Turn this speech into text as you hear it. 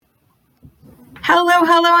Hello,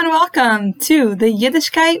 and welcome to the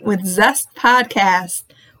Yiddishkeit with Zest podcast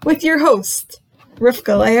with your host,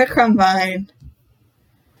 Rivka Leah Crumvine.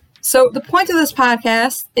 So the point of this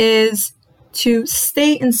podcast is to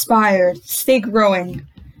stay inspired, stay growing,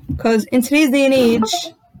 because in today's day and age,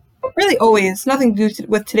 really always, nothing to do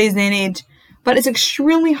with today's day and age, but it's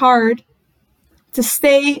extremely hard to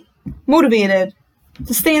stay motivated,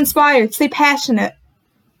 to stay inspired, to stay passionate,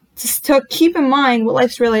 to keep in mind what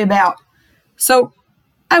life's really about. So,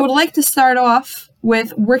 I would like to start off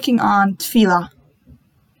with working on tefillah.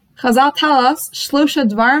 Chazal tell us, Shlosha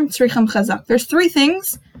dvarim tzricham chazak. There's three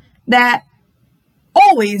things that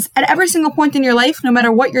always, at every single point in your life, no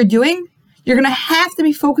matter what you're doing, you're going to have to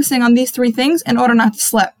be focusing on these three things in order not to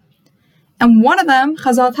slip. And one of them,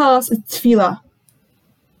 Chazal tell us, is tefillah,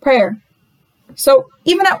 prayer. So,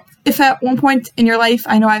 even if at one point in your life,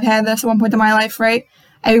 I know I've had this at one point in my life, right?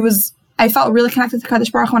 I felt really connected to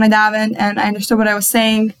Kadosh Baruch when I davened, and I understood what I was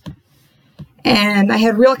saying, and I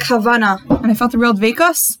had real kavana, and I felt the real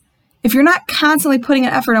dveikus. If you're not constantly putting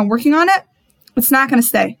an effort on working on it, it's not going to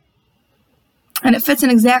stay. And it fits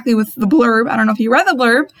in exactly with the blurb. I don't know if you read the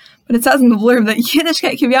blurb, but it says in the blurb that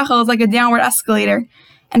Yiddishkeit Kivyachol is like a downward escalator,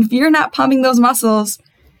 and if you're not pumping those muscles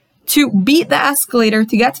to beat the escalator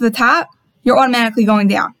to get to the top, you're automatically going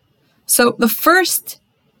down. So the first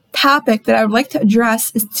topic that I would like to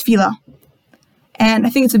address is tefillah. And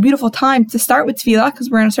I think it's a beautiful time to start with tefillah because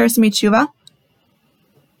we're going to start to meet tshuva,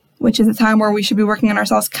 which is a time where we should be working on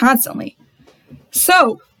ourselves constantly.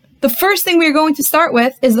 So, the first thing we're going to start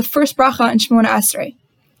with is the first bracha in Shemona Esrei,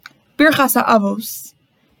 Birchas HaAvos.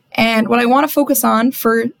 And what I want to focus on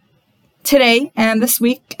for today and this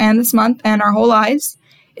week and this month and our whole lives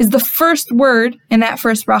is the first word in that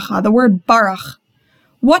first bracha, the word Baruch.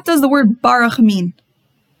 What does the word Baruch mean?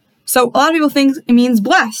 So, a lot of people think it means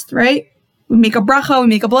blessed, right? We make a bracha, we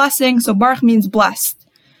make a blessing, so Baruch means blessed.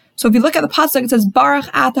 So if you look at the pasuk, it says, Baruch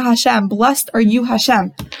ata Hashem, blessed are you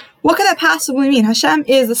Hashem. What could that possibly mean? Hashem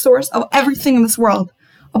is the source of everything in this world,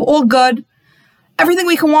 of all good, everything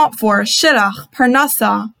we can want for, shidduch,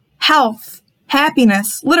 parnasa, health,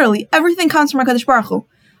 happiness, literally, everything comes from HaKadosh Baruch Hu.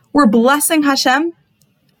 We're blessing Hashem.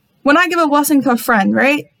 When I give a blessing to a friend,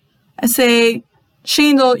 right, I say,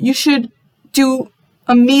 Shandel, you should do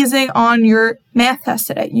amazing on your math test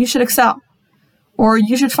today. You should excel. Or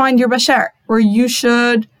you should find your basher, or you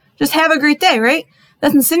should just have a great day, right?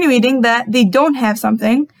 That's insinuating that they don't have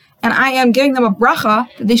something, and I am giving them a bracha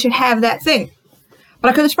that they should have that thing.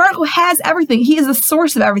 But HaKadosh Baruch Hu has everything. He is the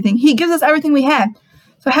source of everything. He gives us everything we have.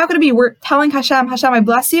 So how could it be we're telling Hashem, I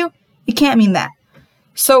bless you? It can't mean that.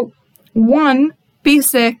 So one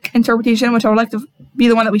basic interpretation, which I would like to be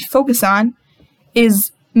the one that we focus on,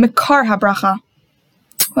 is Makar HaBracha.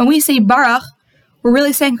 When we say Baruch, we're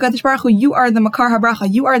really saying, Kadosh Baruch Hu, you are the Makar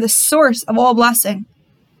HaBracha. You are the source of all blessing.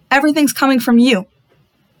 Everything's coming from you.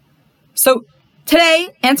 So today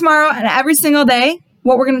and tomorrow and every single day,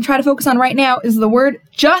 what we're going to try to focus on right now is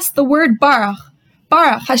just the word Baruch.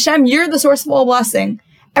 Baruch, Hashem, you're the source of all blessing.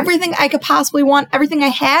 Everything I could possibly want, everything I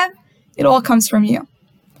have, it all comes from you.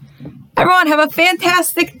 Everyone, have a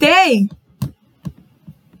fantastic day.